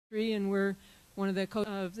And we're one of the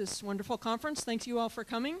of this wonderful conference. Thanks you all for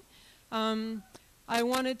coming. I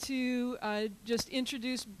wanted to just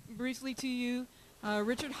introduce briefly to you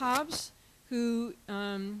Richard Hobbs, who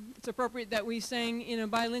it's appropriate that we sang in a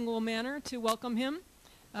bilingual manner to welcome him.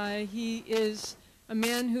 He is a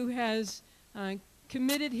man who has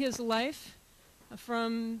committed his life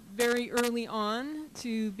from very early on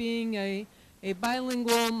to being a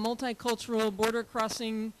bilingual, multicultural,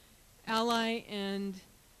 border-crossing ally and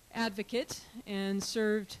advocate, and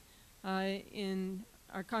served in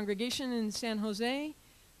our congregation in San Jose,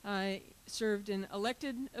 served an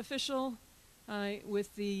elected official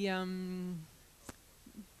with the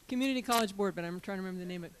Community College Board, but I'm trying to remember the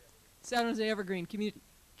name of it, San Jose Evergreen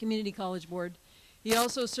Community College Board. He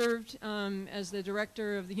also served as the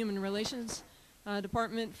director of the Human Relations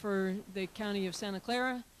Department for the County of Santa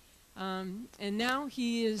Clara, and now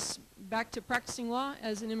he is back to practicing law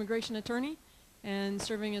as an immigration attorney and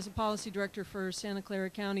serving as a policy director for Santa Clara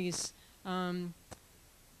County's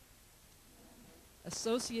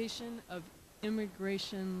Association of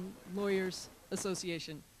Immigration Lawyers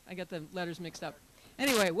Association. I got the letters mixed up.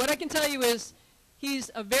 Anyway, what I can tell you is he's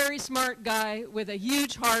a very smart guy with a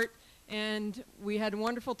huge heart, and we had a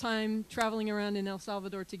wonderful time traveling around in El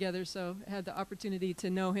Salvador together, so I had the opportunity to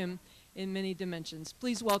know him in many dimensions.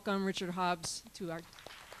 Please welcome Richard Hobbs to our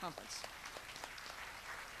conference.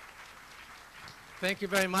 Thank you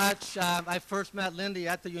very much. I first met Lindy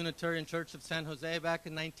at the Unitarian Church of San Jose back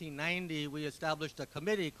in 1990. We established a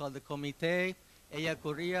committee called the Comité Ella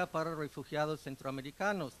Corría para Refugiados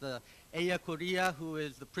Centroamericanos. The Ella Corría, who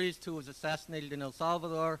is the priest who was assassinated in El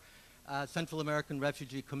Salvador, Central American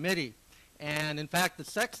Refugee Committee. And in fact, the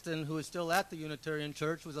sexton, who is still at the Unitarian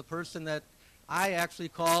Church, was a person that I actually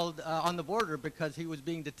called on the border because he was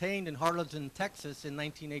being detained in Harlingen, Texas in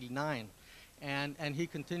 1989. And he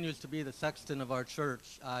continues to be the sexton of our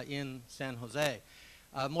church in San Jose.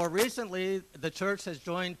 More recently, the church has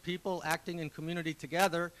joined people acting in community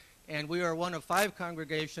together, and we are one of 5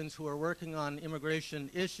 congregations who are working on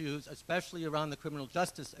immigration issues, especially around the criminal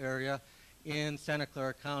justice area in Santa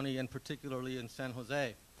Clara County, and particularly in San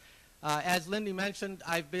Jose. As Lindy mentioned,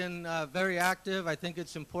 I've been very active. I think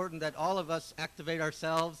it's important that all of us activate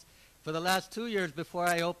ourselves. For the last 2 years before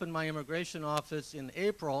I opened my immigration office in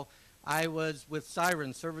April, I was with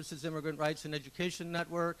SIREN, Services Immigrant Rights and Education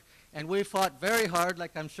Network, and we fought very hard,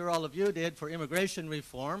 like I'm sure all of you did, for immigration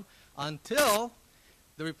reform until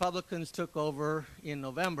the Republicans took over in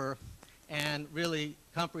November, and really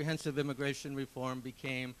comprehensive immigration reform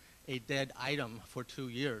became a dead item for 2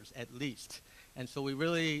 years at least. And so we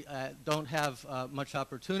really don't have much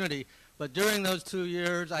opportunity. But during those 2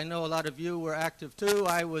 years, I know a lot of you were active too.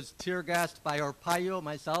 I was tear-gassed by Orpayo,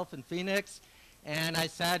 myself, in Phoenix. And I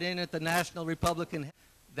sat in at the National Republican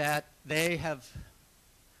that they have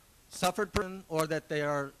suffered or that they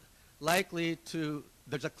are likely to,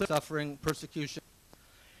 there's a clear suffering persecution.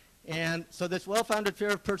 And so this well-founded fear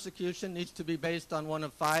of persecution needs to be based on one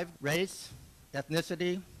of 5: race,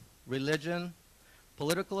 ethnicity, religion,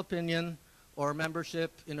 political opinion, or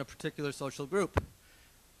membership in a particular social group.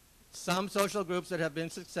 Some social groups that have been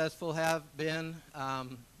successful have been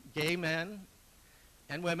gay men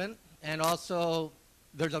and women. And also,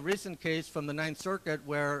 there's a recent case from the 9th Circuit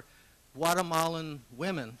where Guatemalan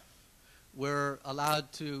women were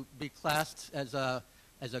allowed to be classed as a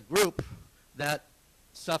group that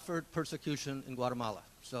suffered persecution in Guatemala.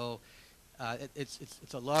 So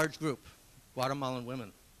it's a large group, Guatemalan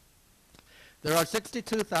women. There are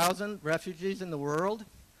 62,000 refugees in the world,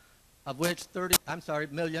 of which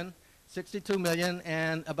 62 million,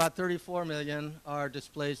 and about 34 million are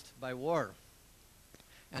displaced by war.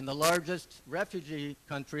 And the largest refugee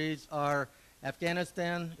countries are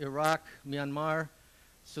Afghanistan, Iraq, Myanmar,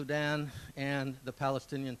 Sudan, and the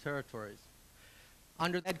Palestinian territories.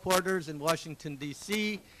 Under the headquarters in Washington,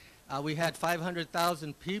 D.C., we had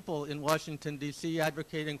 500,000 people in Washington, D.C.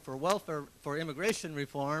 advocating for welfare, for immigration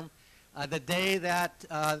reform, the day that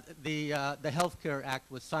the Health Care Act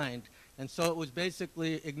was signed. And so it was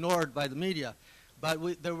basically ignored by the media.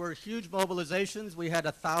 But there were huge mobilizations. We had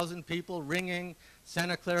 1,000 people ringing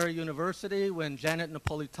Santa Clara University when Janet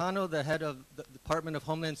Napolitano, the head of the Department of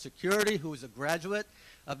Homeland Security, who was a graduate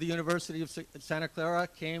of the University of Santa Clara,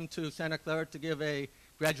 came to Santa Clara to give a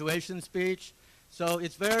graduation speech. So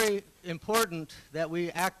it's very important that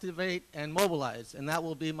we activate and mobilize, and that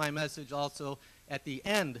will be my message also at the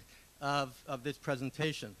end of this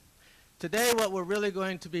presentation. Today, what we're really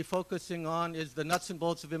going to be focusing on is the nuts and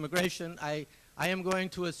bolts of immigration. I am going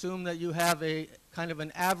to assume that you have a kind of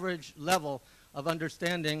an average level of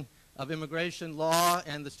understanding of immigration law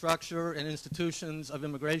and the structure and institutions of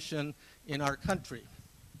immigration in our country.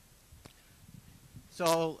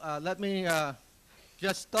 So let me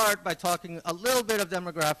just start by talking a little bit of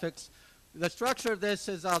demographics. The structure of this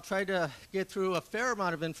is I'll try to get through a fair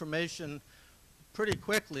amount of information pretty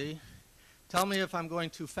quickly. Tell me if I'm going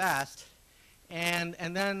too fast. And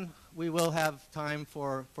then we will have time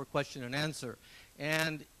for question and answer.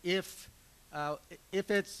 And if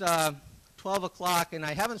it's 12 o'clock and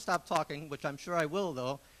I haven't stopped talking, which I'm sure I will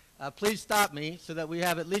though, please stop me so that we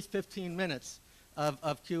have at least 15 minutes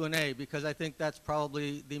of Q&A, because I think that's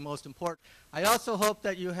probably the most important. I also hope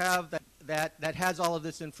that you have that has all of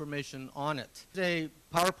this information on it. It's a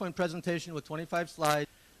PowerPoint presentation with 25 slides.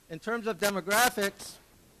 In terms of demographics,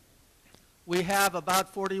 we have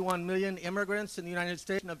about 41 million immigrants in the United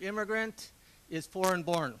States. Of immigrant is foreign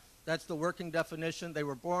born. That's the working definition. They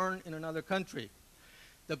were born in another country.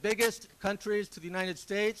 The biggest countries to the United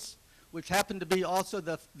States, which happen to be also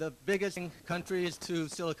the biggest countries to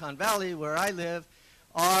Silicon Valley, where I live,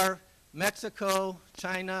 are Mexico,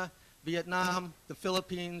 China, Vietnam, the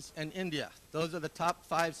Philippines, and India. Those are the top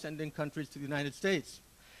 5 sending countries to the United States.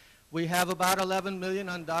 We have about 11 million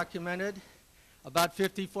undocumented. About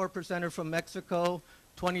 54% are from Mexico,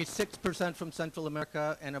 26% from Central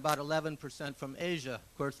America, and about 11% from Asia.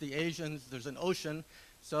 Of course, the Asians, there's an ocean,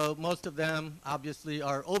 so most of them obviously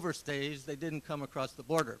are overstays. They didn't come across the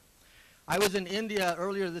border. I was in India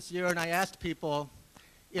earlier this year, and I asked people,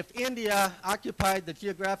 if India occupied the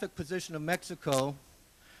geographic position of Mexico,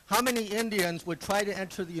 how many Indians would try to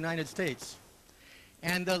enter the United States?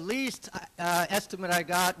 And the least estimate I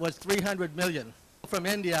got was 300 million from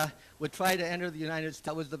India would try to enter the United States.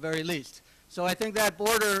 That was the very least. So I think that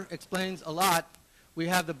border explains a lot. We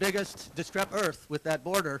have the biggest Earth with that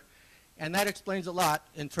border, and that explains a lot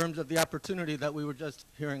in terms of the opportunity that we were just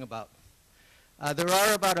hearing about. There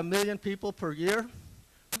are about 1 million people per year,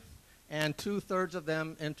 and 2/3 of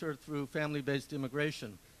them enter through family-based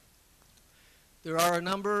immigration. There are a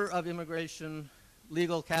number of immigration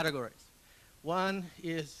legal categories. One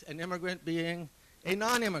is an immigrant being a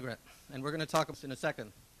non-immigrant, and we're going to talk about this in a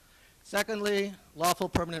second. Secondly, lawful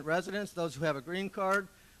permanent residents, those who have a green card.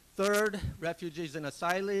 Third, refugees and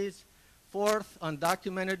asylees. Fourth,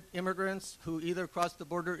 undocumented immigrants who either crossed the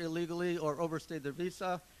border illegally or overstayed their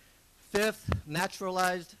visa. Fifth,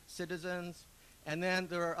 naturalized citizens. And then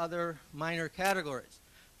there are other minor categories.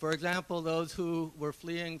 For example, those who were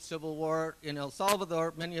fleeing civil war in El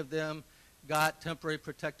Salvador, many of them got temporary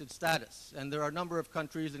protected status. And there are a number of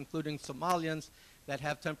countries, including Somalians, that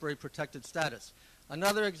have temporary protected status.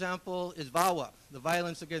 Another example is VAWA, the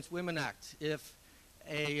Violence Against Women Act. If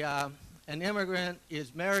an immigrant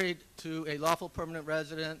is married to a lawful permanent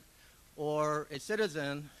resident or a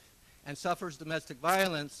citizen and suffers domestic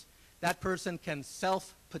violence, that person can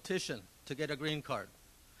self-petition to get a green card.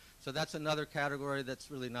 So that's another category that's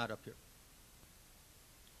really not up here.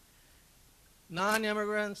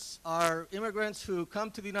 Non-immigrants are immigrants who come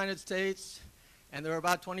to the United States, and there are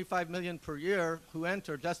about 25 million per year who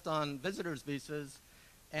enter just on visitors' visas,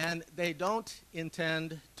 and they don't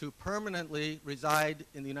intend to permanently reside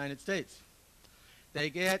in the United States. They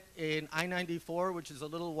get an I-94, which is a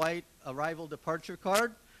little white arrival departure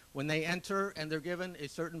card, when they enter, and they're given a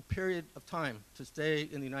certain period of time to stay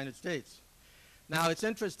in the United States. Now, it's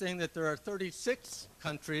interesting that there are 36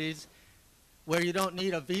 countries where you don't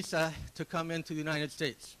need a visa to come into the United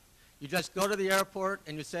States. You just go to the airport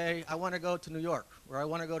and you say, I want to go to New York, or I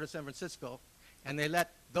want to go to San Francisco, and they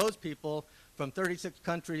let those people from 36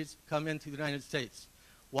 countries come into the United States.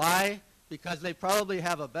 Why? Because they probably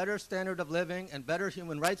have a better standard of living and better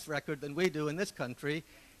human rights record than we do in this country,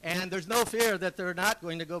 and there's no fear that they're not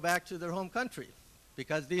going to go back to their home country,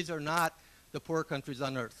 because these are not the poor countries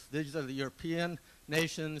on earth. These are the European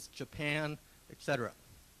nations, Japan, etc.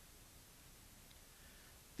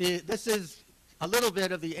 This is a little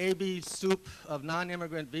bit of the A-B soup of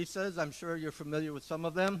non-immigrant visas. I'm sure you're familiar with some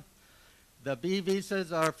of them. The B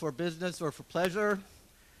visas are for business or for pleasure.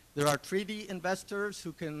 There are treaty investors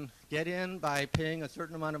who can get in by paying a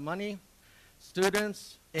certain amount of money.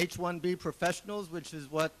 Students, H-1B professionals, which is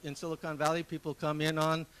what in Silicon Valley people come in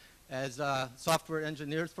on as software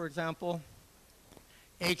engineers, for example.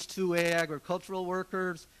 H-2A agricultural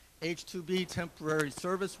workers, H-2B temporary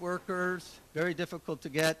service workers, very difficult to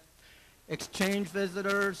get. Exchange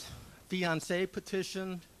visitors, fiancé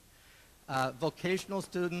petition, vocational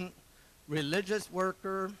student, religious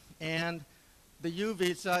worker, and the U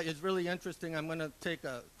visa is really interesting. I'm going to take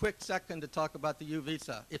a quick second to talk about the U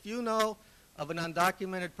visa. If you know of an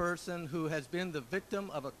undocumented person who has been the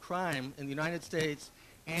victim of a crime in the United States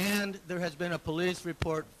and there has been a police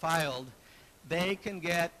report filed, they can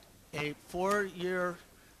get a 4-year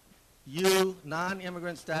U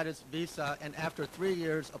non-immigrant status visa and after 3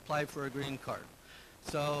 years apply for a green card.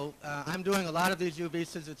 So I'm doing a lot of these U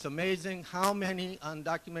visas. It's amazing how many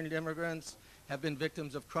undocumented immigrants have been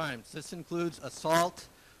victims of crimes. This includes assault,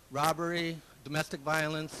 robbery, domestic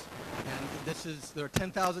violence, and there are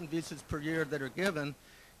 10,000 visas per year that are given,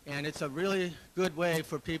 and it's a really good way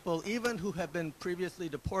for people, even who have been previously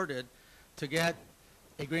deported, to get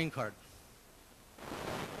a green card,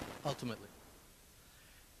 ultimately.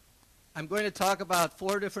 I'm going to talk about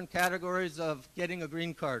 4 different categories of getting a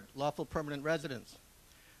green card, lawful permanent residence.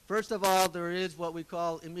 First of all, there is what we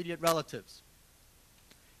call immediate relatives.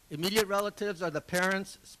 Immediate relatives are the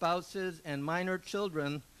parents, spouses, and minor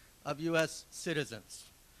children of U.S. citizens.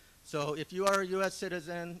 So if you are a U.S.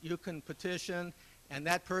 citizen, you can petition, and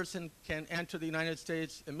that person can enter the United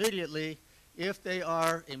States immediately if they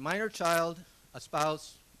are a minor child, a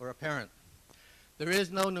spouse, or a parent. There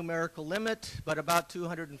is no numerical limit, but about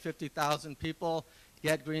 250,000 people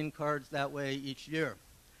get green cards that way each year.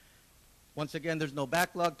 Once again, there's no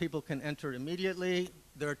backlog. People can enter immediately.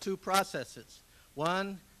 There are 2 processes.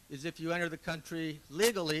 One is if you enter the country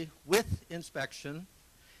legally with inspection,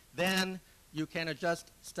 then you can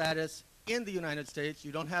adjust status in the United States.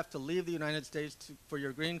 You don't have to leave the United States for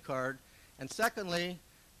your green card. And secondly,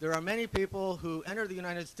 there are many people who enter the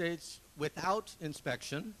United States without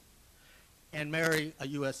inspection and marry a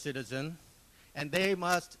U.S. citizen, and they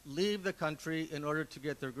must leave the country in order to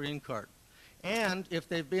get their green card. And if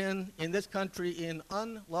they've been in this country in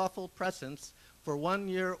unlawful presence for 1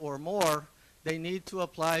 year or more, they need to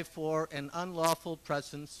apply for an unlawful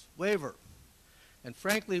presence waiver. And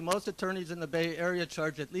frankly, most attorneys in the Bay Area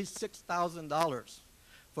charge at least $6,000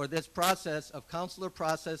 for this process of consular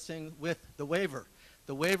processing with the waiver.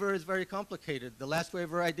 The waiver is very complicated. The last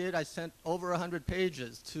waiver I did, I sent over 100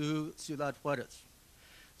 pages to Ciudad Juarez.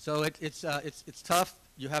 So it's tough.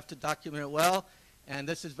 You have to document it well, and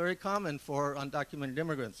this is very common for undocumented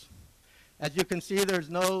immigrants. As you can see, there's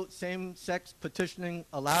no same-sex petitioning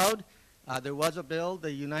allowed. There was a bill,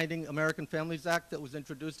 the Uniting American Families Act, that was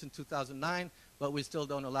introduced in 2009, but we still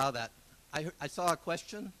don't allow that. I saw a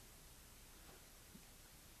question.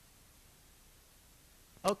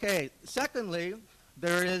 Okay, secondly,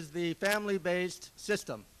 there is the family-based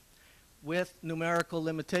system with numerical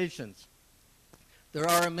limitations. There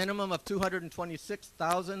are a minimum of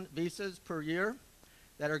 226,000 visas per year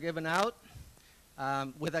that are given out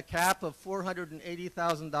with a cap of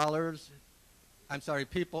 $480,000, I'm sorry,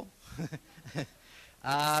 people,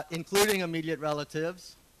 including immediate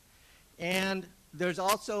relatives. And there's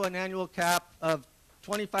also an annual cap of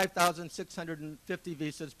 25,650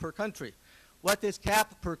 visas per country. What this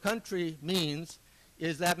cap per country means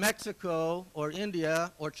is that Mexico or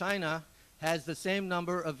India or China has the same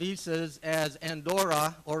number of visas as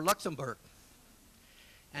Andorra or Luxembourg.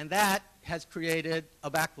 And that has created a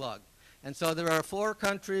backlog. And so there are 4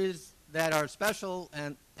 countries that are special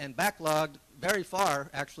and backlogged very far,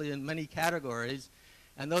 actually, in many categories.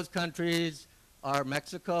 And those countries are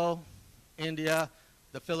Mexico, India,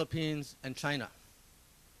 the Philippines, and China.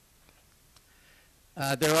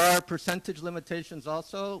 There are percentage limitations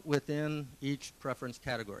also within each preference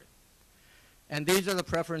category. And these are the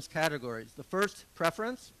preference categories. The first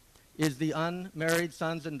preference is the unmarried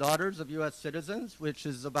sons and daughters of U.S. citizens, which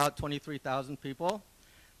is about 23,000 people.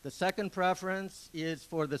 The second preference is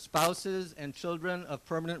for the spouses and children of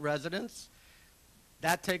permanent residents.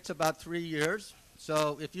 That takes about 3 years.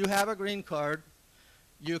 So if you have a green card,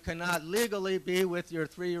 you cannot legally be with your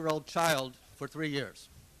 3-year-old child for 3 years.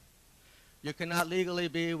 You cannot legally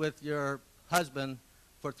be with your husband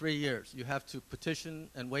for 3 years. You have to petition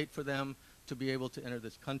and wait for them to be able to enter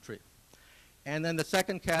this country. And then the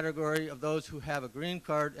second category of those who have a green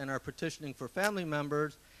card and are petitioning for family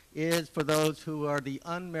members is for those who are the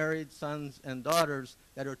unmarried sons and daughters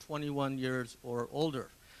that are 21 years or older.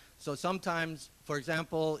 So sometimes, for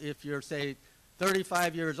example, if you're, say,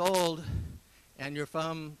 35 years old and you're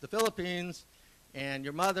from the Philippines and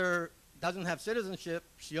your mother doesn't have citizenship,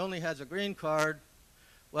 she only has a green card,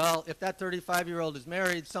 well, if that 35-year-old is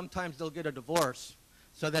married, sometimes they'll get a divorce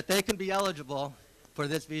so that they can be eligible for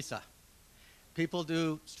this visa. People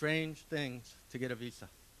do strange things to get a visa.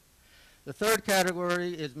 The third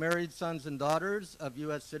category is married sons and daughters of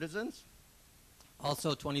U.S. citizens,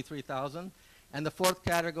 also 23,000. And the fourth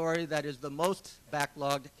category, that is the most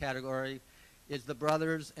backlogged category, is the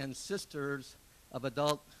brothers and sisters of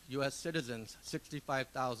adult U.S. citizens,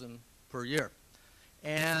 65,000 per year.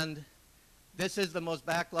 And this is the most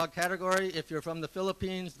backlogged category. If you're from the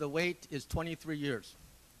Philippines, the wait is 23 years.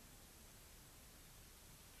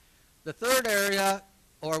 The third area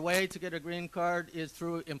or way to get a green card is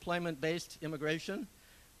through employment-based immigration.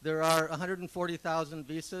 There are 140,000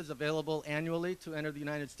 visas available annually to enter the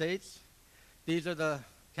United States. These are the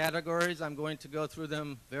categories. I'm going to go through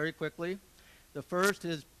them very quickly. The first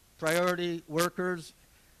is priority workers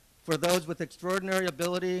for those with extraordinary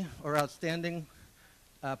ability or outstanding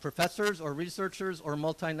professors or researchers or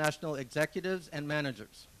multinational executives and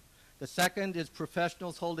managers. The second is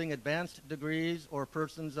professionals holding advanced degrees or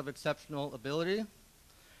persons of exceptional ability.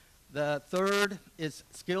 The third is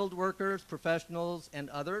skilled workers, professionals, and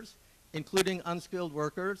others, including unskilled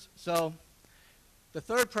workers. So the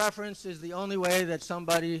third preference is the only way that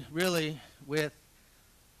somebody really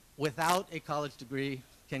without a college degree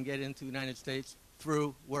can get into the United States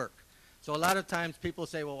through work. So a lot of times people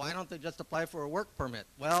say, well, why don't they just apply for a work permit?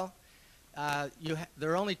 Well,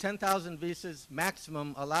 there are only 10,000 visas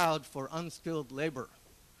maximum allowed for unskilled labor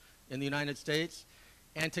in the United States.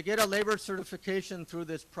 And to get a labor certification through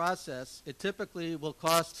this process, it typically will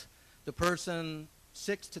cost the person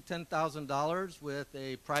 $6,000 to $10,000 with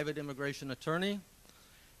a private immigration attorney.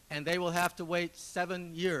 And they will have to wait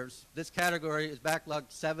 7 years. This category is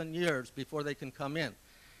backlogged 7 years before they can come in.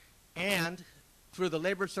 And through the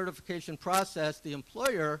labor certification process, the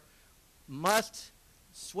employer must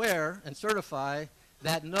swear and certify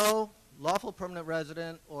that no lawful permanent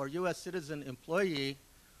resident or U.S. citizen employee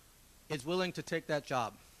is willing to take that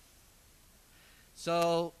job.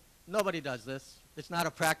 So nobody does this. It's not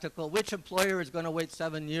a practical. Which employer is going to wait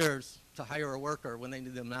 7 years to hire a worker when they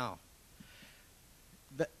need them now?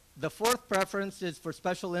 The fourth preference is for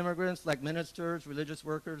special immigrants like ministers, religious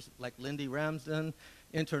workers like Lindy Ramsden,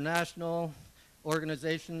 international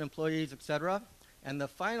organization employees, etc. And the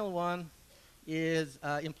final one is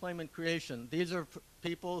employment creation. These are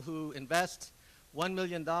people who invest $1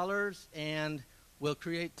 million and will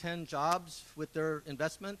create 10 jobs with their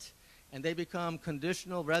investment, and they become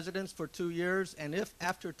conditional residents for 2 years. And if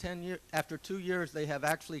after 2 years they have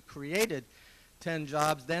actually created 10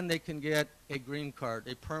 jobs, then they can get a green card,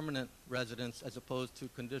 a permanent residence, as opposed to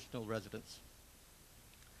conditional residence.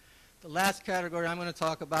 The last category I'm going to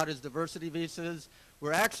talk about is diversity visas.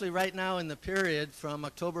 We're actually right now in the period from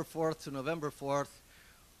October 4th to November 4th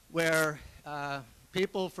where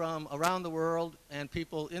people from around the world and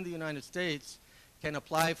people in the United States can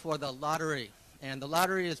apply for the lottery. And the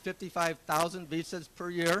lottery is 55,000 visas per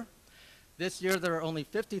year. This year there are only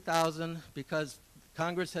 50,000 because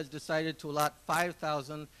Congress has decided to allot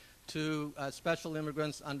 5,000 to special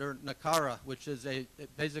immigrants under NACARA, which is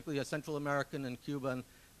basically a Central American and Cuban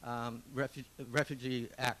refugee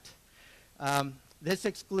act. This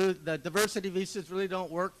excludes, the diversity visas really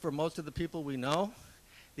don't work for most of the people we know.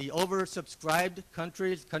 The oversubscribed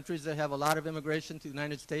countries that have a lot of immigration to the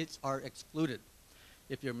United States are excluded.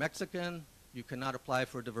 If you're Mexican, you cannot apply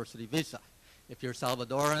for a diversity visa. If you're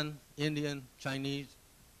Salvadoran, Indian, Chinese,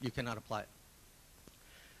 you cannot apply.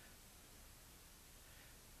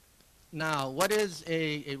 Now, what is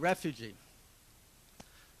a refugee?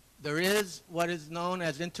 There is what is known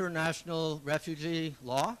as international refugee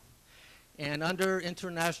law. And under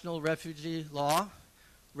international refugee law,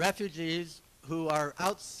 refugees who are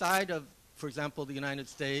outside of, for example, the United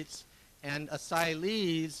States, and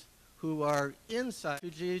asylees who are inside,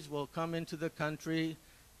 refugees will come into the country,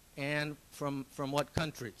 and from what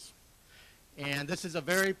countries? And this is a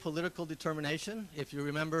very political determination. If you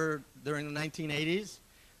remember, during the 1980s,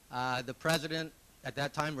 the president at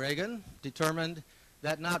that time, Reagan, determined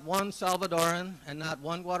that not one Salvadoran and not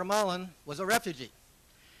one Guatemalan was a refugee.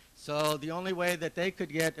 So the only way that they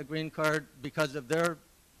could get a green card because of their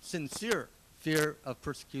sincere fear of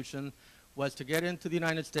persecution was to get into the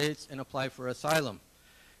United States and apply for asylum.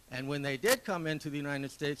 And when they did come into the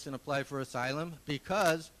United States and apply for asylum,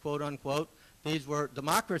 because, quote unquote, these were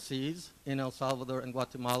democracies in El Salvador and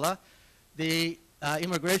Guatemala, the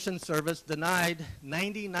Immigration Service denied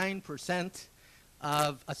 99%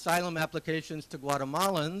 of asylum applications to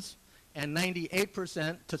Guatemalans and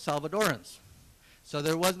 98% to Salvadorans. So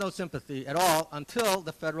there was no sympathy at all until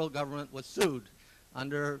the federal government was sued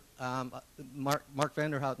under Mark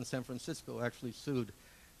Vanderhout in San Francisco actually sued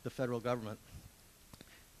the federal government.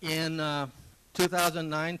 In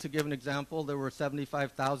 2009, to give an example, there were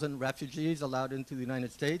 75,000 refugees allowed into the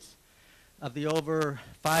United States. Of the over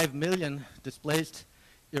 5 million displaced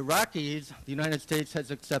Iraqis, the United States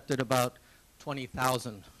has accepted about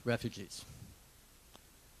 20,000 refugees.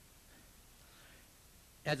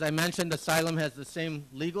 As I mentioned, asylum has the same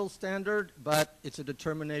legal standard, but it's a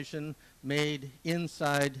determination made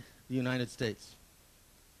inside the United States.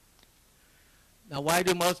 Now, why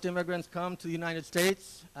do most immigrants come to the United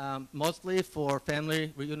States? Mostly for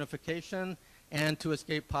family reunification and to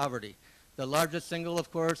escape poverty. The largest single,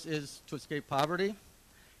 of course, is to escape poverty,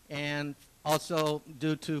 and also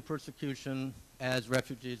due to persecution as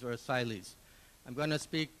refugees or asylees. I'm going to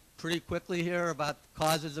speak pretty quickly here about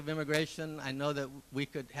causes of immigration. I know that we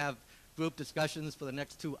could have group discussions for the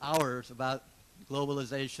next 2 hours about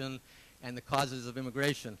globalization and the causes of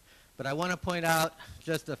immigration. But I want to point out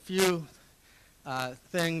just a few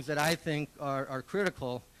things that I think are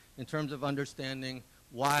critical in terms of understanding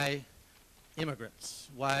why immigrants,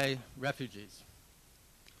 why refugees.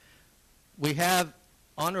 We have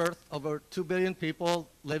on Earth over 2 billion people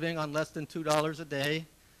living on less than $2 a day,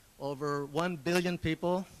 over 1 billion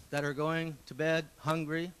people that are going to bed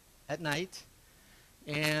hungry at night.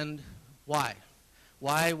 And why?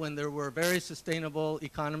 Why, when there were very sustainable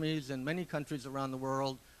economies in many countries around the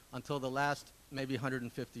world until the last maybe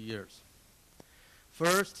 150 years?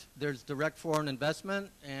 First, there's direct foreign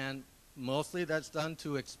investment, and mostly that's done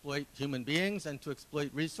to exploit human beings and to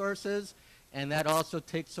exploit resources, and that also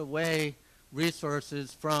takes away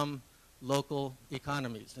resources from local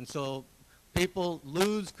economies. And so people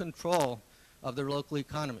lose control of their local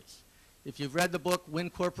economies. If you've read the book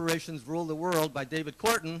When Corporations Rule the World by David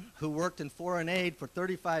Korten, who worked in foreign aid for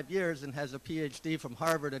 35 years and has a PhD from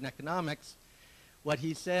Harvard in economics, what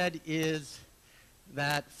he said is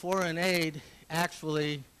that foreign aid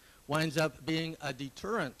actually winds up being a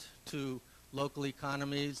deterrent to local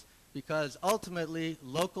economies, because ultimately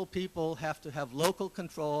local people have to have local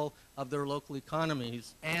control of their local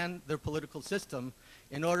economies and their political system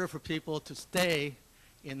in order for people to stay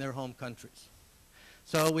in their home countries.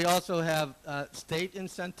 So we also have state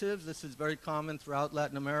incentives. This is very common throughout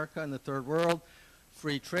Latin America and the Third World.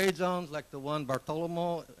 Free trade zones like the one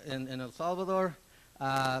Bartolomé in El Salvador.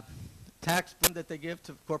 Tax that they give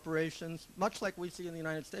to corporations, much like we see in the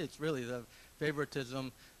United States, really, the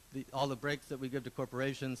favoritism, all the breaks that we give to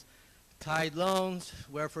corporations. Tied loans,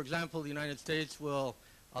 where, for example, the United States will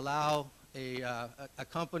allow a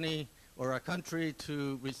company or a country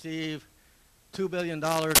to receive $2 billion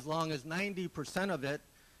as long as 90% of it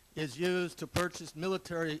is used to purchase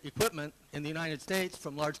military equipment in the United States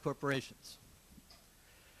from large corporations.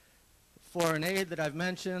 Foreign aid that I've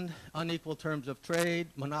mentioned, unequal terms of trade,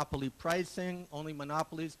 monopoly pricing. Only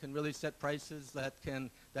monopolies can really set prices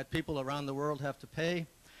that people around the world have to pay.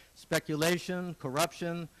 Speculation,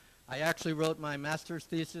 corruption. I actually wrote my master's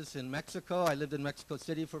thesis in Mexico. I lived in Mexico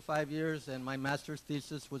City for 5 years, and my master's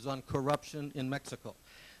thesis was on corruption in Mexico.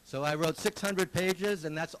 So I wrote 600 pages,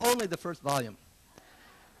 and that's only the first volume.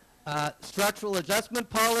 Structural adjustment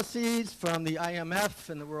policies from the IMF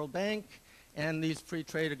and the World Bank, and these free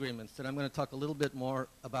trade agreements that I'm going to talk a little bit more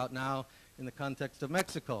about now in the context of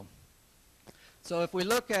Mexico. So if we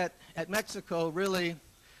look at Mexico, really,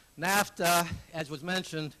 NAFTA, as was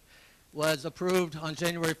mentioned, was approved on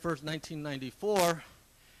January 1st, 1994.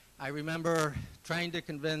 I remember trying to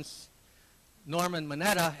convince Norman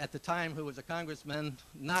Mineta at the time, who was a congressman,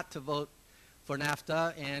 not to vote for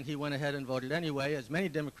NAFTA, and he went ahead and voted anyway, as many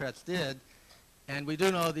Democrats did. And we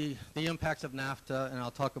do know the impacts of NAFTA, and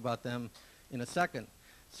I'll talk about them in a second.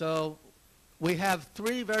 So we have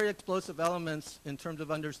three very explosive elements in terms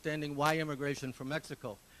of understanding why immigration from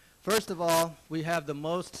Mexico. First of all, we have the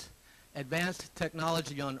most advanced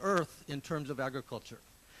technology on earth in terms of agriculture.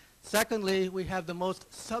 Secondly, we have the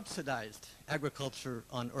most subsidized agriculture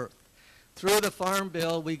on earth. Through the Farm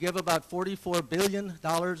Bill, we give about $44 billion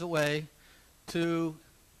away to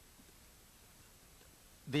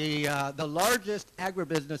the largest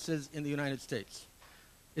agribusinesses in the United States.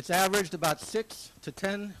 It's averaged about $6 to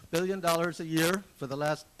 $10 billion a year for the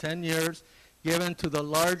last 10 years, given to the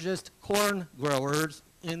largest corn growers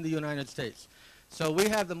in the United States. So we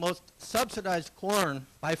have the most subsidized corn,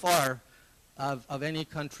 by far, of any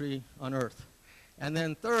country on earth. And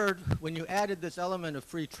then third, when you added this element of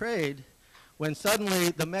free trade, when suddenly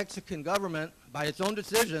the Mexican government, by its own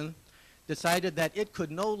decision, decided that it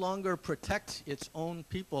could no longer protect its own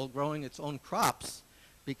people growing its own crops,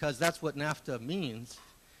 because that's what NAFTA means,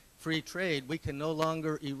 free trade, we can no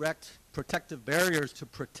longer erect protective barriers to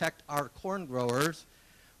protect our corn growers.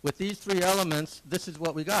 With these three elements, this is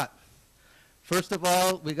what we got. First of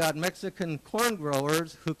all, we got Mexican corn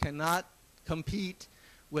growers who cannot compete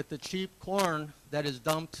with the cheap corn that is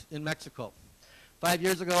dumped in Mexico. 5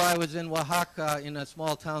 years ago, I was in Oaxaca in a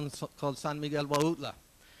small town called San Miguel Huautla.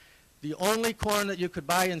 The only corn that you could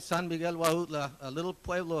buy in San Miguel Huautla, a little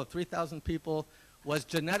pueblo of 3,000 people, was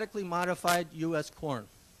genetically modified U.S. corn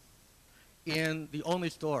in the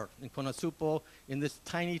only store in Conasupo in this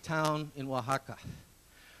tiny town in Oaxaca.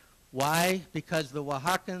 Why? Because the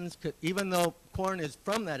Oaxacans could, even though corn is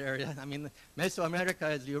from that area, I mean,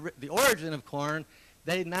 Mesoamerica is the origin of corn,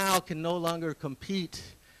 they now can no longer compete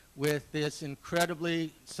with this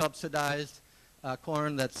incredibly subsidized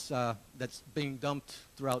corn that's being dumped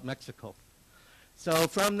throughout Mexico. So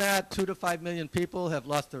from that, 2 to 5 million people have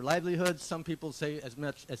lost their livelihoods. Some people say as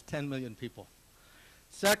much as 10 million people.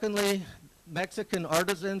 Secondly, Mexican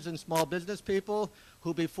artisans and small business people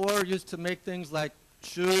who before used to make things like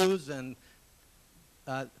shoes and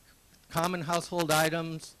common household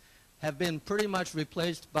items have been pretty much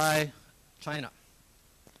replaced by China.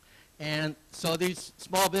 And so these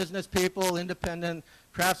small business people, independent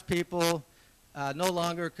craftspeople, no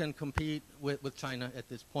longer can compete with China at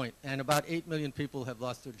this point. And about 8 million people have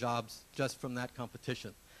lost their jobs just from that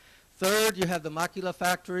competition. Third, you have the maquila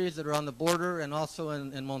factories that are on the border and also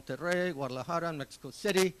in Monterrey, Guadalajara, and Mexico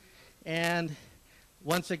City. And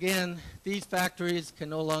once again, these factories can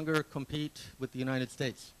no longer compete with the United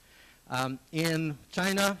States. In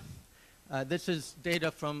China, this is data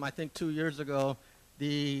from, I think, 2 years ago.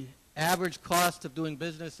 The average cost of doing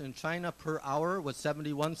business in China per hour was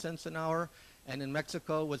 71 cents an hour, and in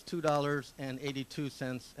Mexico was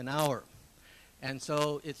 $2.82 an hour. And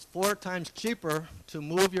so it's 4 times cheaper to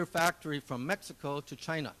move your factory from Mexico to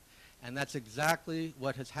China. And that's exactly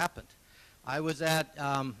what has happened. I was at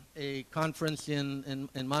a conference in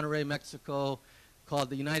Monterrey, Mexico,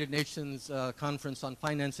 called the United Nations Conference on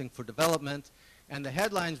Financing for Development. And the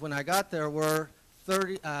headlines when I got there were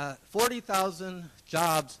 40,000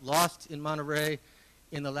 jobs lost in Monterrey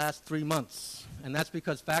in the last 3 months. And that's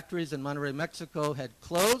because factories in Monterrey, Mexico had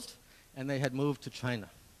closed and they had moved to China.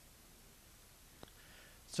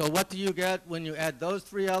 So what do you get when you add those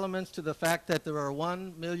 3 elements to the fact that there are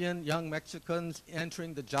 1 million young Mexicans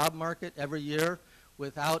entering the job market every year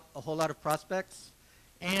without a whole lot of prospects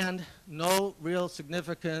and no real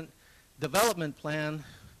significant development plan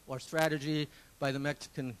or strategy by the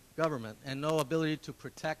Mexican government and no ability to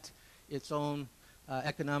protect its own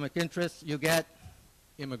economic interests? You get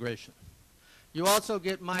immigration. You also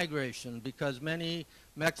get migration because many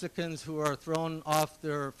Mexicans who are thrown off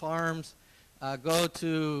their farms go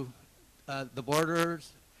to the border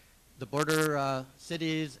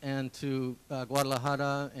cities and to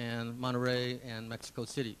Guadalajara and Monterrey and Mexico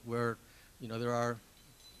City, where there are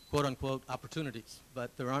quote-unquote opportunities,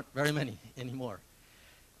 but there aren't very many anymore.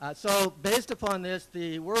 So based upon this,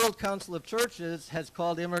 the World Council of Churches has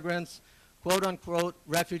called immigrants quote-unquote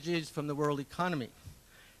refugees from the world economy,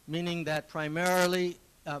 meaning that primarily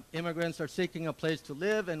immigrants are seeking a place to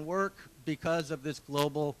live and work because of this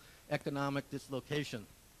global economic dislocation.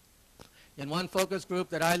 In one focus group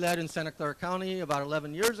that I led in Santa Clara County about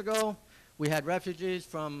 11 years ago, we had refugees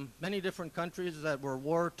from many different countries that were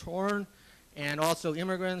war-torn and also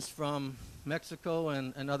immigrants from Mexico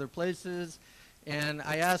and other places. And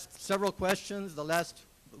I asked several questions, the last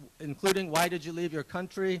including why did you leave your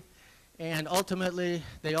country? And ultimately,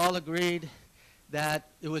 they all agreed that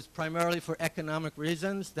it was primarily for economic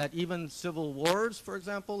reasons, that even civil wars, for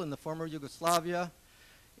example, in the former Yugoslavia,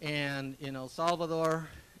 and in El Salvador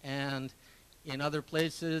and in other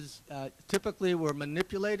places typically were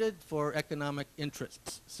manipulated for economic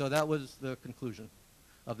interests. So that was the conclusion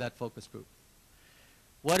of that focus group.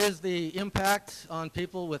 What is the impact on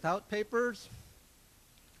people without papers?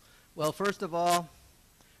 Well, first of all,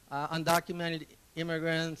 undocumented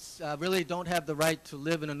immigrants really don't have the right to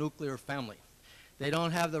live in a nuclear family. They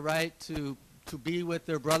don't have the right to be with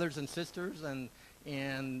their brothers and sisters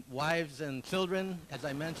and wives and children. As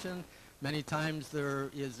I mentioned, many times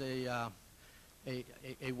there is a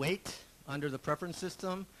wait under the preference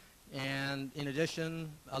system, and in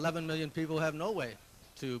addition, 11 million people have no way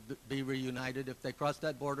to be reunited if they cross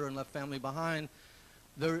that border and left family behind.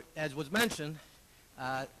 There, as was mentioned,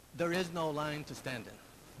 there is no line to stand in.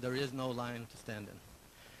 There is no line to stand in.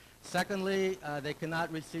 Secondly, they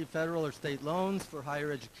cannot receive federal or state loans for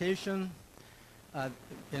higher education.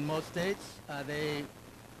 In most states, they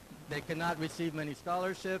cannot receive many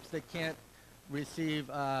scholarships. They can't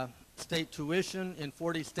receive state tuition in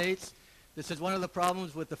 40 states. This is one of the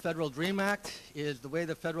problems with the Federal Dream Act, is the way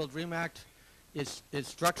the Federal Dream Act is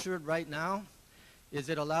structured right now, is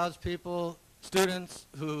it allows people, students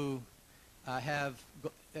who have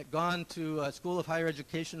gone to a school of higher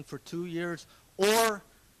education for 2 years or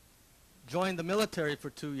joined the military for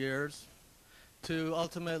 2 years to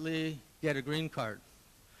ultimately get a green card.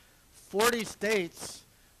 40 states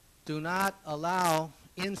do not allow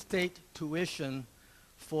in-state tuition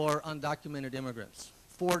for undocumented immigrants.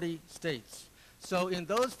 40 states. So in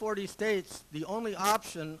those 40 states, the only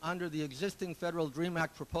option under the existing Federal Dream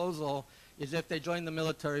Act proposal is if they join the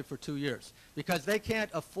military for 2 years, because they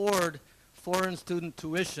can't afford foreign student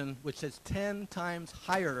tuition, which is 10 times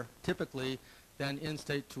higher typically than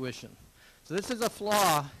in-state tuition. So this is a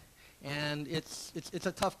flaw. And it's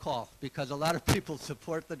a tough call because a lot of people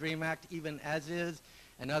support the DREAM Act even as is,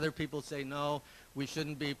 and other people say no. we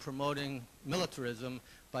shouldn't be promoting militarism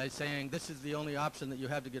by saying this is the only option that you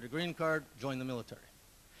have to get a green card, join the military.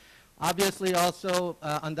 Obviously also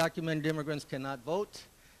undocumented immigrants cannot vote,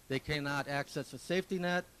 they cannot access a safety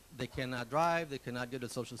net, they cannot drive, they cannot get a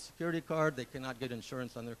social security card, they cannot get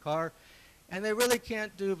insurance on their car, and they really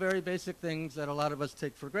can't do very basic things that a lot of us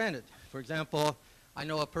take for granted. For example, I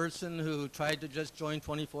know a person who tried to just join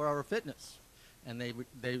 24-hour fitness, and they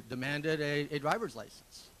demanded a driver's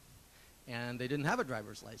license. And they didn't have a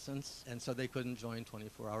driver's license, and so they couldn't join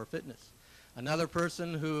 24-hour fitness. Another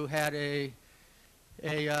person who had a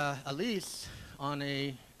lease on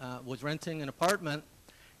was renting an apartment,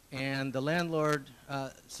 and the landlord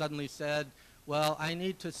suddenly said, well, I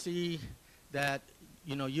need to see that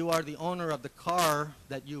you are the owner of the car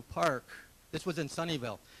that you park. This was in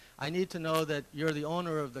Sunnyvale. I need to know that you're the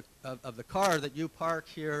owner of the car that you park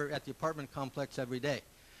here at the apartment complex every day.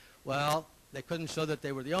 Well, they couldn't show that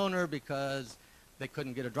they were the owner because they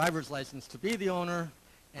couldn't get a driver's license to be the owner,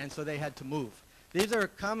 and so they had to move. These are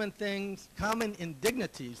common things, common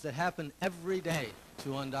indignities that happen every day to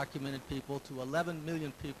undocumented people, to 11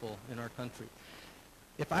 million people in our country.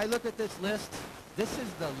 If I look at this list, this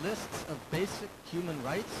is the list of basic human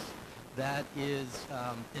rights that is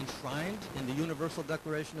enshrined in the Universal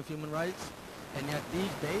Declaration of Human Rights, and yet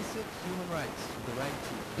these basic human rights, the right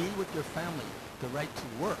to be with your family, the right to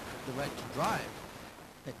work, the right to drive,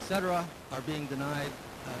 etc., are being denied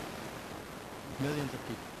millions of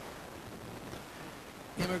people.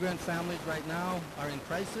 Immigrant families right now are in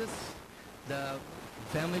crisis. The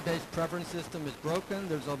family-based preference system is broken.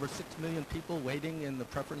 There's over 6 million people waiting in the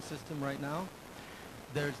preference system right now.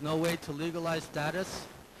 There's no way to legalize status.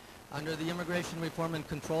 Under the Immigration Reform and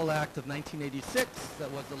Control Act of 1986, that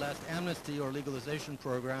was the last amnesty or legalization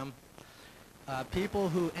program, people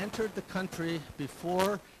who entered the country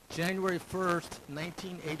before January 1st,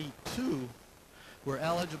 1982 were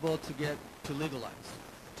eligible to legalize,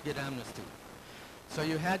 to get amnesty. So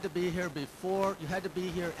you had to be here before, you had to be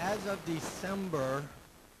here as of December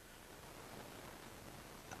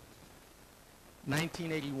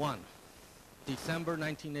 1981. December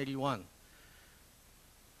 1981.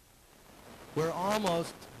 We're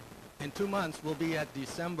almost, in 2 months, we'll be at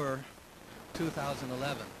December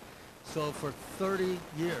 2011. So for 30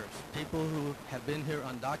 years, people who have been here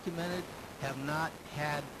undocumented have not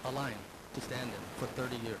had a line to stand in for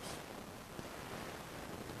 30 years.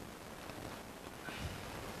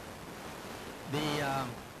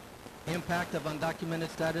 The impact of undocumented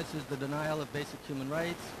status is the denial of basic human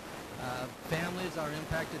rights. Families are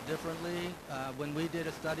impacted differently. When we did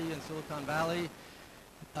a study in Silicon Valley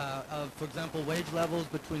of, for example, wage levels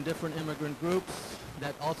between different immigrant groups,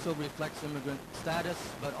 that also reflects immigrant status,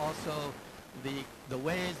 but also the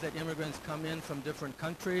ways that immigrants come in from different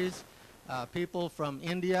countries. People from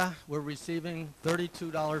India were receiving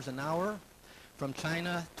 $32 an hour, from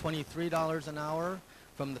China, $23 an hour,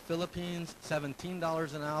 from the Philippines,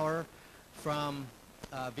 $17 an hour, from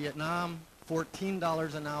Vietnam,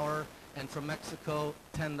 $14 an hour, and from Mexico,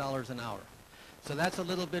 $10 an hour. So that's a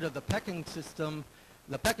little bit of the pecking system,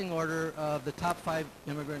 the pecking order of the top 5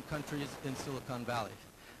 immigrant countries in Silicon Valley.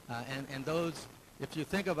 And those, if you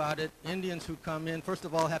think about it, Indians who come in, first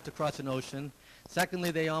of all, have to cross an ocean.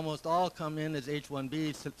 Secondly, they almost all come in as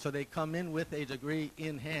H-1Bs, so they come in with a degree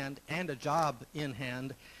in hand and a job in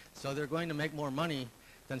hand, so they're going to make more money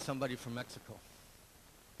than somebody from Mexico.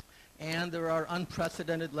 And there are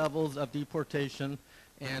unprecedented levels of deportation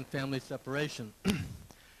and family separation.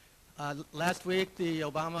 Last week, the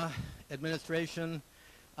Obama administration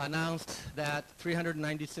announced that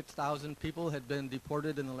 396,000 people had been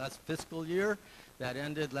deported in the last fiscal year. That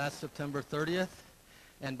ended last September 30th.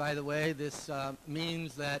 And by the way, this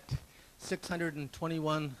means that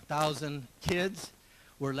 621,000 kids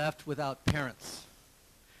were left without parents.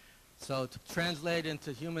 So to translate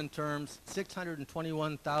into human terms,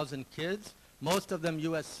 621,000 kids, most of them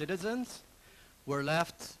U.S. citizens, were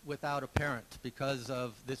left without a parent because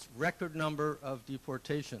of this record number of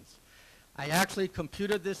deportations. I actually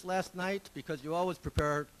computed this last night because you always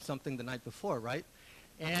prepare something the night before, right?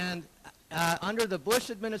 And under the Bush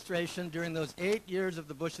administration, during those 8 years of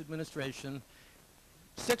the Bush administration,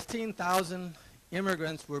 16,000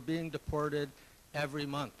 immigrants were being deported every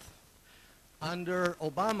month. Under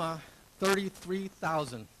Obama,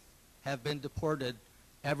 33,000 have been deported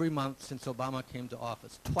every month since Obama came to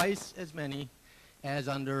office, twice as many as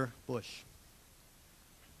under Bush.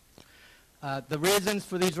 The reasons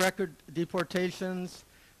for these record deportations,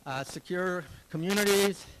 secure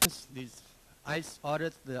communities, these ICE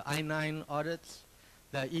audits, the I-9 audits,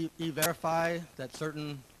 the E-Verify, that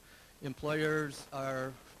certain employers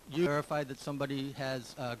are verify that somebody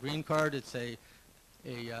has a green card. It's a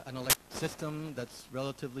an system that's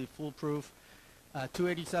relatively foolproof.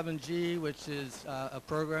 287G, which is a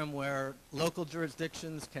program where local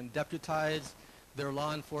jurisdictions can deputize their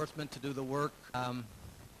law enforcement to do the work.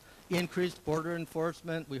 Increased border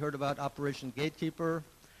enforcement. We heard about Operation Gatekeeper.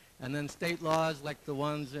 And then state laws like the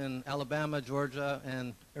ones in Alabama, Georgia,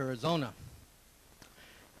 and Arizona.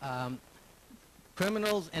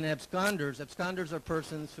 Criminals and absconders. Absconders are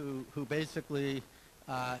persons who basically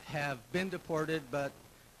have been deported but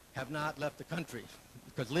have not left the country.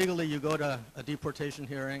 Because legally you go to a deportation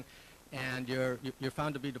hearing and you're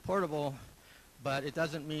found to be deportable, but it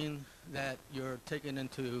doesn't mean that you're taken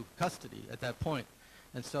into custody at that point.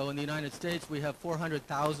 And so in the United States we have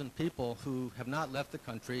 400,000 people who have not left the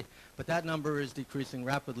country, but that number is decreasing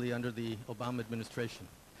rapidly under the Obama administration.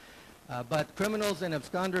 But criminals and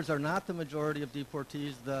absconders are not the majority of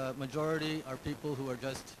deportees. The majority are people who are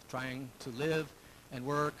just trying to live and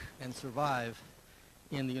work and survive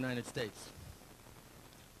in the United States.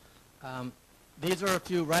 These are a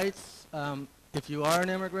few rights. If you are an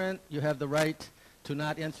immigrant, you have the right to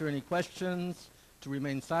not answer any questions, to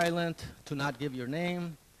remain silent, to not give your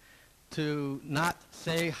name, to not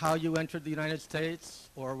say how you entered the United States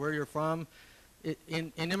or where you're from.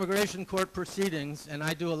 In immigration court proceedings, and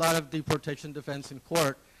I do a lot of deportation defense in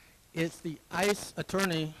court, it's the ICE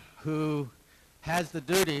attorney who has the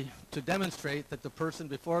duty to demonstrate that the person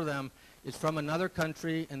before them is from another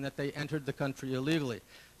country and that they entered the country illegally.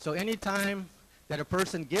 So anytime that a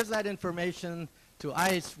person gives that information to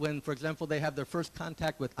ICE when, for example, they have their first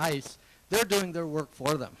contact with ICE, they're doing their work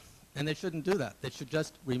for them. And they shouldn't do that. They should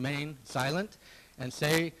just remain silent and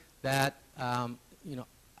say that,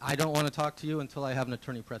 I don't want to talk to you until I have an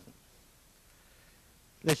attorney present.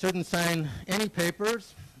 They shouldn't sign any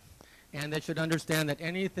papers, and they should understand that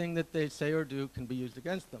anything that they say or do can be used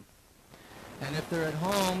against them. And if they're at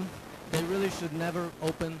home, they really should never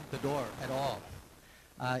open the door at all.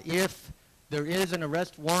 If there is an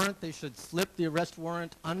arrest warrant, they should slip the arrest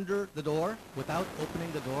warrant under the door without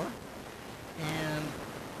opening the door. And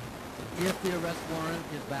if the arrest warrant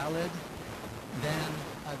is valid, then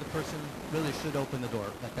the person really should open the door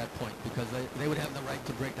at that point, because they would have the right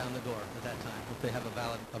to break down the door at that time if they have a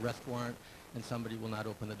valid arrest warrant and somebody will not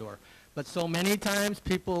open the door. But so many times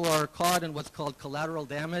people are caught in what's called collateral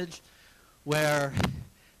damage, where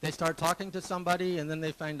they start talking to somebody and then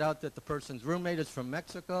they find out that the person's roommate is from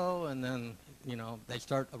Mexico, and then they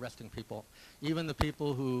start arresting people, even the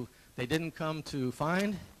people who they didn't come to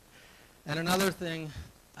find. And another thing,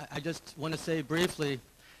 I just want to say briefly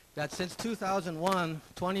that since 2001,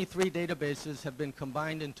 23 databases have been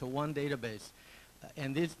combined into one database.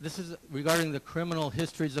 And this is regarding the criminal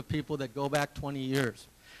histories of people that go back 20 years.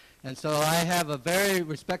 And so I have a very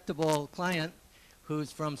respectable client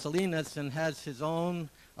who's from Salinas and has his own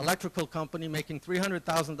electrical company making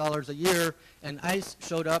 $300,000 a year, and ICE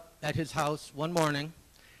showed up at his house one morning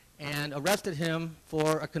and arrested him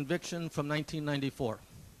for a conviction from 1994.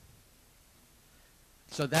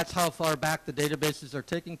 So that's how far back the databases are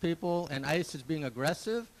taking people, and ICE is being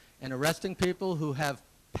aggressive and arresting people who have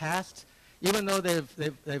passed, even though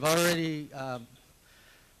they've already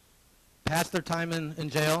passed their time in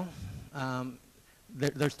jail,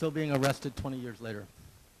 they're still being arrested 20 years later.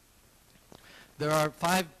 There are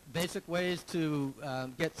 5 basic ways to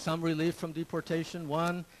get some relief from deportation.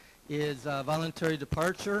 One is voluntary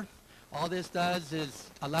departure. All this does is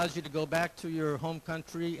allows you to go back to your home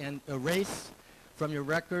country and erase from your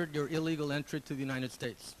record your illegal entry to the United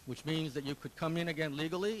States, which means that you could come in again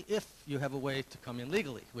legally if you have a way to come in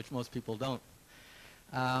legally, which most people don't.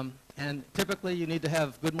 And typically you need to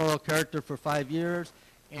have good moral character for 5 years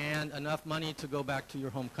and enough money to go back to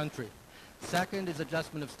your home country. Second is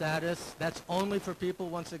adjustment of status. That's only for people,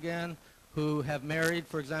 once again, who have married,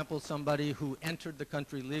 for example, somebody who entered the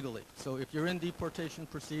country legally. So if you're in deportation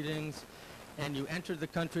proceedings and you entered the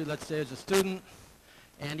country, let's say as a student,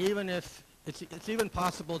 and even if it's even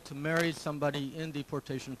possible to marry somebody in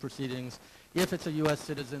deportation proceedings. If it's a U.S.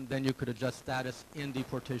 citizen, then you could adjust status in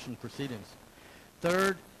deportation proceedings.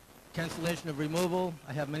 Third, cancellation of removal.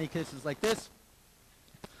 I have many cases like this,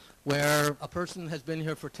 where a person has been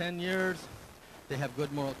here for 10 years, they have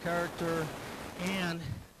good moral character, and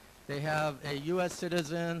they have a U.S.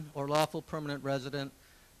 citizen or lawful permanent resident,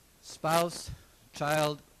 spouse,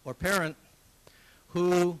 child, or parent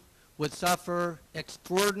who would suffer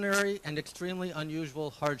extraordinary and extremely unusual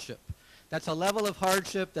hardship. That's a level of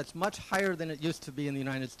hardship that's much higher than it used to be in the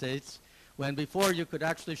United States, when before you could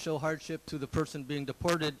actually show hardship to the person being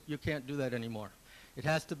deported. You can't do that anymore. It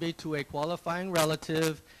has to be to a qualifying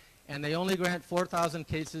relative, and they only grant 4,000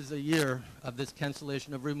 cases a year of this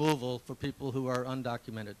cancellation of removal for people who are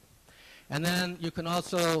undocumented. And then you can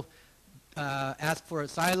also ask for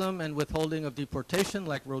asylum and withholding of deportation,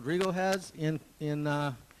 like Rodrigo has in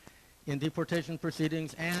deportation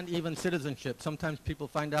proceedings, and even citizenship. Sometimes people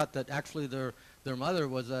find out that actually their mother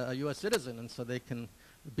was a U.S. citizen, and so they can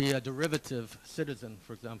be a derivative citizen,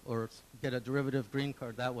 for example, or get a derivative green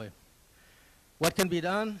card that way. What can be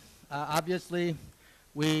done? Obviously,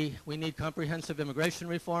 we need comprehensive immigration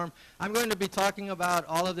reform. I'm going to be talking about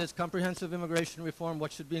all of this comprehensive immigration reform,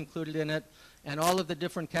 what should be included in it, and all of the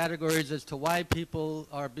different categories as to why people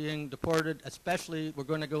are being deported. Especially, we're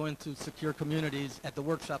going to go into secure communities at the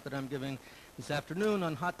workshop that I'm giving this afternoon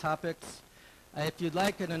on hot topics. If you'd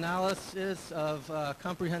like an analysis of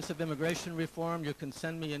comprehensive immigration reform, you can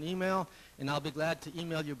send me an email, and I'll be glad to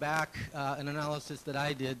email you back an analysis that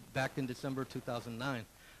I did back in December 2009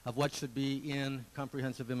 of what should be in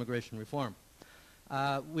comprehensive immigration reform.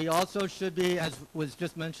 We also should be, as was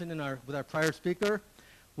just mentioned with our prior speaker,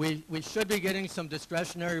 we should be getting some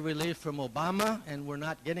discretionary relief from Obama, and we're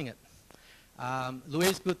not getting it.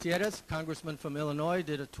 Luis Gutierrez, congressman from Illinois,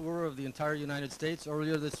 did a tour of the entire United States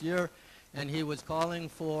earlier this year, and he was calling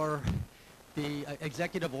for the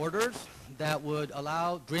executive orders that would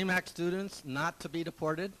allow DREAM Act students not to be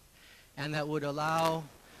deported, and that would allow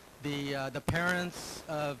the parents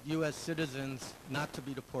of U.S. citizens not to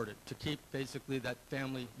be deported, to keep basically that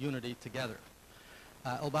family unity together.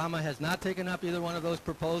 Obama has not taken up either one of those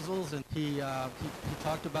proposals, and he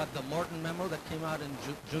talked about the Morton memo that came out in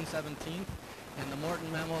June 17th, and the Morton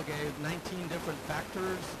memo gave 19 different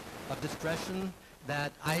factors of discretion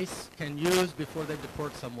that ICE can use before they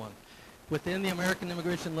deport someone. Within the American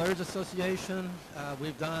Immigration Lawyers Association,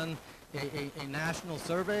 we've done a national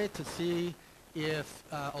survey to see if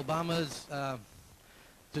Obama's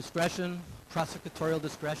discretion, prosecutorial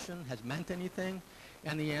discretion, has meant anything,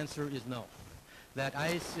 and the answer is no. That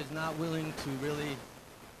ICE is not willing to really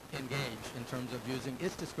engage in terms of using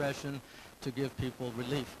its discretion to give people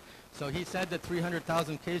relief. So he said that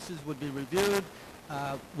 300,000 cases would be reviewed.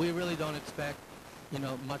 We really don't expect,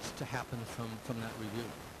 much to happen from that review.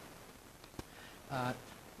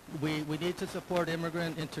 We need to support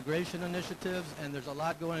immigrant integration initiatives, and there's a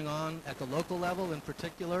lot going on at the local level in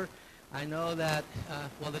particular. I know that,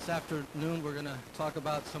 this afternoon we're going to talk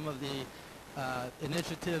about some of the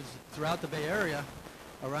initiatives throughout the Bay Area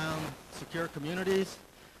around secure communities.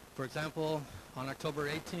 For example, on October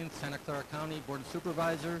 18th, Santa Clara County Board of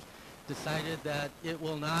Supervisors decided that it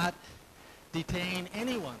will not detain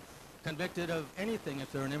anyone convicted of anything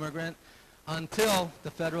if they're an immigrant until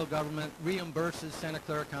the federal government reimburses Santa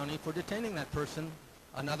Clara County for detaining that person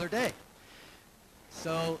another day.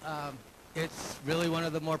 So it's really one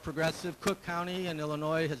of the more progressive. Cook County in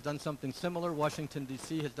Illinois has done something similar. Washington,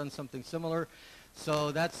 D.C. has done something similar.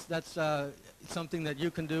 So that's something that you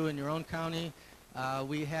can do in your own county.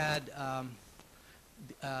 We had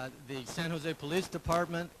the San Jose Police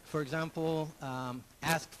Department, for example,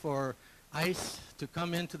 asked for ICE to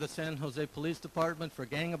come into the San Jose Police Department for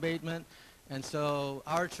gang abatement. And so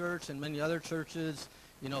our church and many other churches,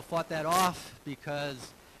 fought that off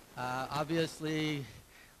because obviously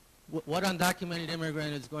what undocumented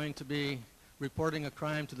immigrant is going to be reporting a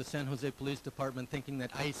crime to the San Jose Police Department thinking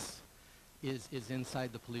that ICE is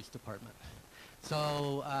inside the police department?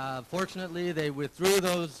 So fortunately, they withdrew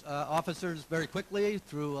those officers very quickly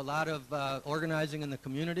through a lot of organizing in the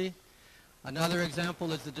community. Another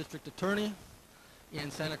example is the district attorney in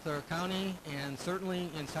Santa Clara County, and certainly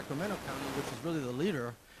in Sacramento County, which is really the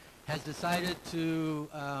leader, has decided to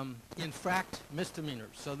infract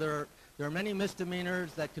misdemeanors. So there are many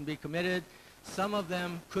misdemeanors that can be committed. Some of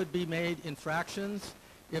them could be made infractions.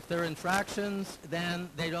 If they're infractions, then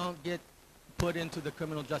they don't get put into the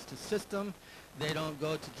criminal justice system. They don't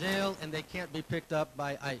go to jail, and they can't be picked up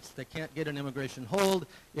by ICE. They can't get an immigration hold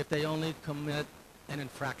if they only commit an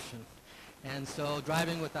infraction. And so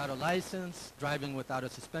driving without a license, driving without a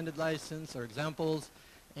suspended license are examples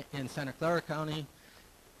in Santa Clara County.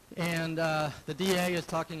 And the DA is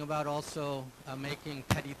talking about also making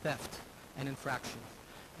petty theft an infraction,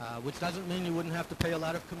 which doesn't mean you wouldn't have to pay a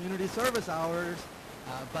lot of community service hours,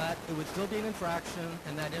 but it would still be an infraction,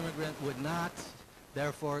 and that immigrant would not,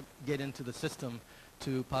 therefore, get into the system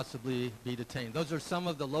to possibly be detained. Those are some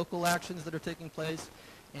of the local actions that are taking place.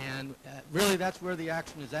 And really that's where the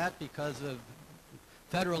action is at, because of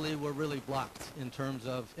federally we're really blocked in terms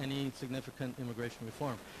of any significant immigration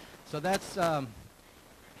reform. So that's at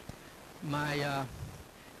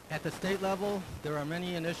the state level, there are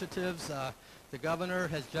many initiatives. The governor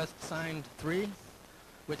has just signed 3,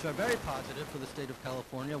 which are very positive for the state of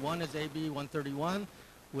California. One is AB 131,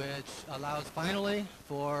 which allows finally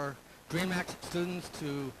for DREAM Act students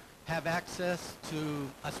to have access to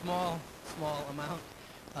a small amount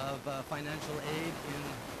of financial aid in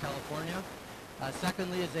California.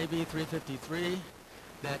 Secondly is AB 353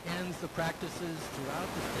 that ends the practices throughout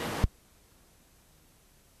the state.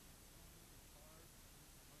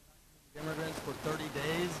 Immigrants for 30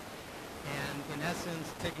 days, and in essence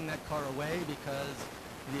taking that car away because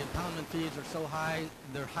the impoundment fees are so high,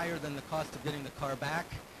 they're higher than the cost of getting the car back,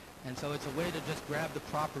 and so it's a way to just grab the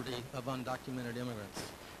property of undocumented immigrants.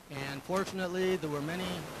 And fortunately, there were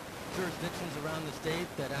many jurisdictions around the state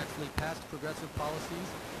that actually passed progressive policies,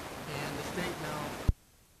 and the state now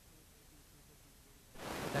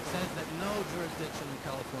that says that no jurisdiction in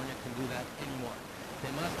California can do that anymore.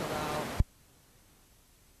 They must allow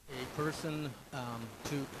a person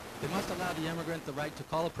they must allow the immigrant the right to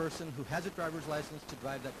call a person who has a driver's license to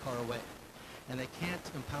drive that car away. And they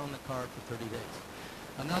can't impound the car for 30 days.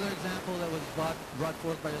 Another example that was brought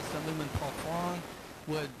forth by Assemblyman Paul Fong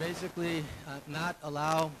would basically not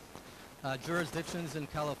allow jurisdictions in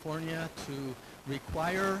California to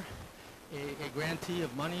require a grantee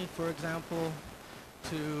of money, for example,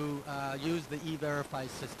 to use the E-Verify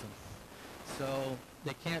system. So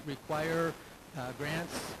they can't require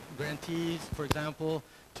grantees, for example,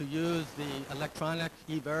 to use the electronic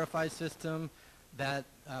E-Verify system that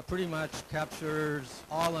pretty much captures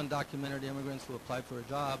all undocumented immigrants who apply for a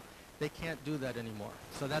job. They can't do that anymore.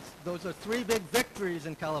 So those are three big victories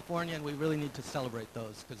in California, and we really need to celebrate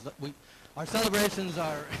those because our celebrations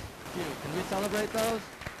are few. Can we celebrate those?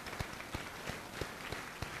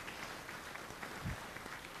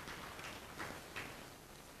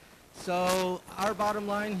 So our bottom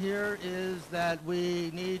line here is that we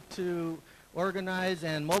need to organize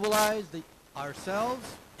and mobilize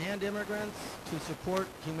ourselves and immigrants to support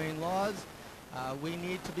humane laws. We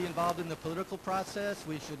need to be involved in the political process.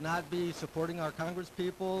 We should not be supporting our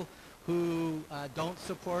congresspeople who don't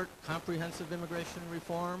support comprehensive immigration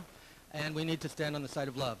reform, and we need to stand on the side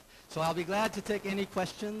of love. So I'll be glad to take any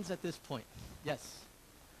questions at this point. Yes.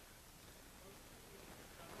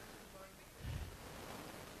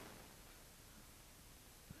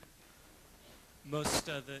 Most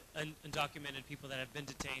of the undocumented people that have been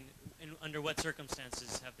detained, under what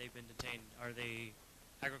circumstances have they been detained? Are they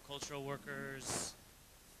agricultural workers,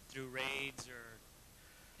 through raids,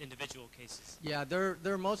 or individual cases? Yeah,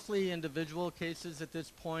 they're mostly individual cases at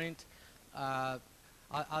this point.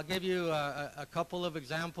 I'll give you a couple of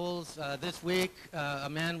examples. This week, a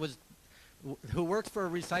man who works for a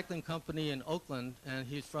recycling company in Oakland, and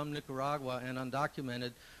he's from Nicaragua and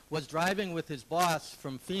undocumented, was driving with his boss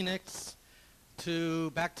from Phoenix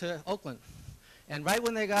back to Oakland. And right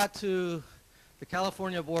when they got to the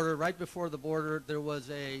California border, right before the border, there was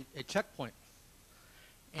a checkpoint.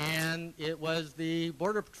 And it was the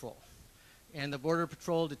Border Patrol. And the Border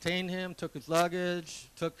Patrol detained him, took his luggage,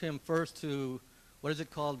 took him first to, what is it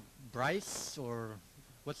called, Bryce? Or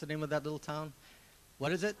what's the name of that little town?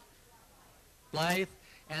 What is it? Blythe.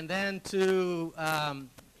 And then to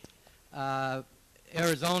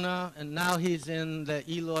Arizona, and now he's in the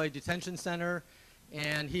Eloy Detention Center,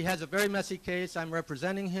 and he has a very messy case. I'm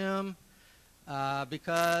representing him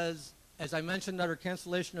because, as I mentioned, under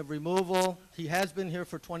cancellation of removal, he has been here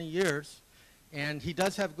for 20 years, and he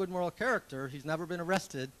does have good moral character. He's never been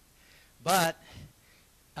arrested, but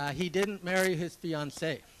he didn't marry his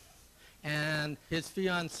fiancée, and his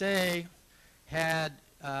fiancée had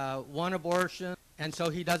one abortion, and so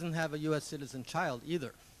he doesn't have a U.S. citizen child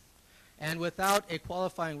either. And without a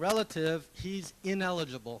qualifying relative, he's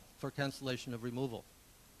ineligible for cancellation of removal.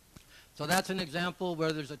 So that's an example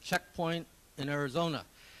where there's a checkpoint in Arizona.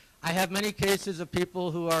 I have many cases of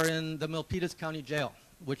people who are in the Milpitas County Jail,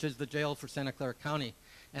 which is the jail for Santa Clara County.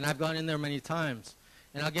 And I've gone in there many times.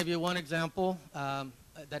 And I'll give you one example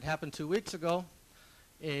that happened 2 weeks ago.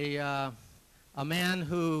 A man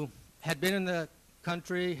who had been in the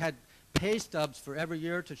country, had pay stubs for every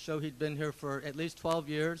year to show he'd been here for at least 12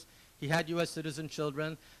 years. He had U.S. citizen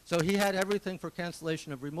children, so he had everything for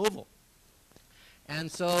cancellation of removal.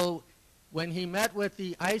 And so when he met with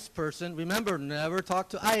the ICE person, remember, never talk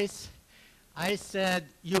to ICE, ICE said,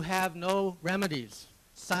 you have no remedies,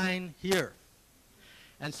 sign here.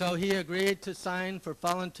 And so he agreed to sign for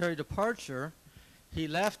voluntary departure. He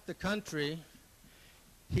left the country.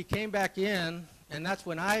 He came back in, and that's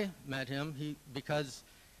when I met him, because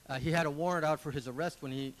he had a warrant out for his arrest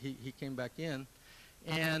when he came back in.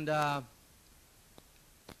 And at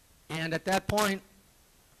that point,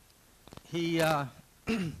 he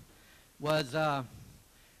was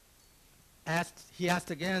asked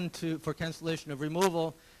again for cancellation of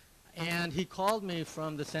removal, and he called me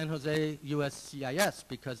from the San Jose USCIS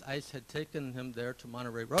because ICE had taken him there to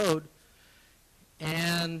Monterey Road,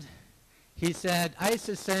 and He said, ICE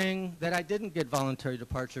is saying that I didn't get voluntary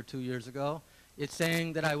departure 2 years ago. It's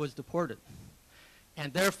saying that I was deported.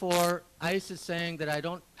 And therefore, ICE is saying that I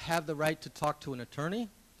don't have the right to talk to an attorney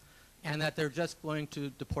and that they're just going to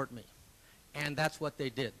deport me. And that's what they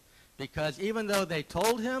did. Because even though they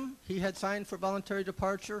told him he had signed for voluntary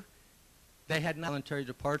departure, they had not voluntary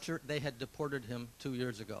departure. They had deported him 2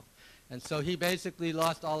 years ago. And so he basically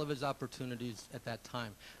lost all of his opportunities at that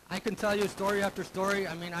time. I can tell you story after story.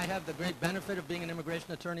 I mean, I have the great benefit of being an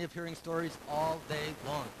immigration attorney, of hearing stories all day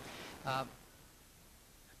long.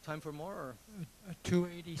 Time for more? Or?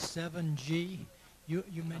 287G,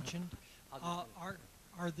 you mentioned.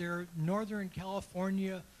 Are there Northern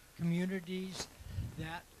California communities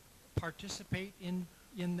that participate in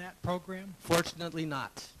that program? Fortunately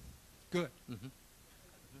not. Good. Mm-hmm.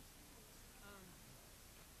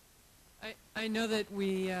 I know that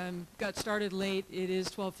we got started late. It is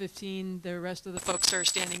 12:15. The rest of the folks are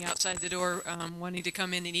standing outside the door wanting to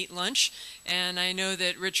come in and eat lunch. And I know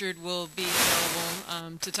that Richard will be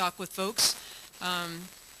available to talk with folks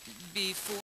before.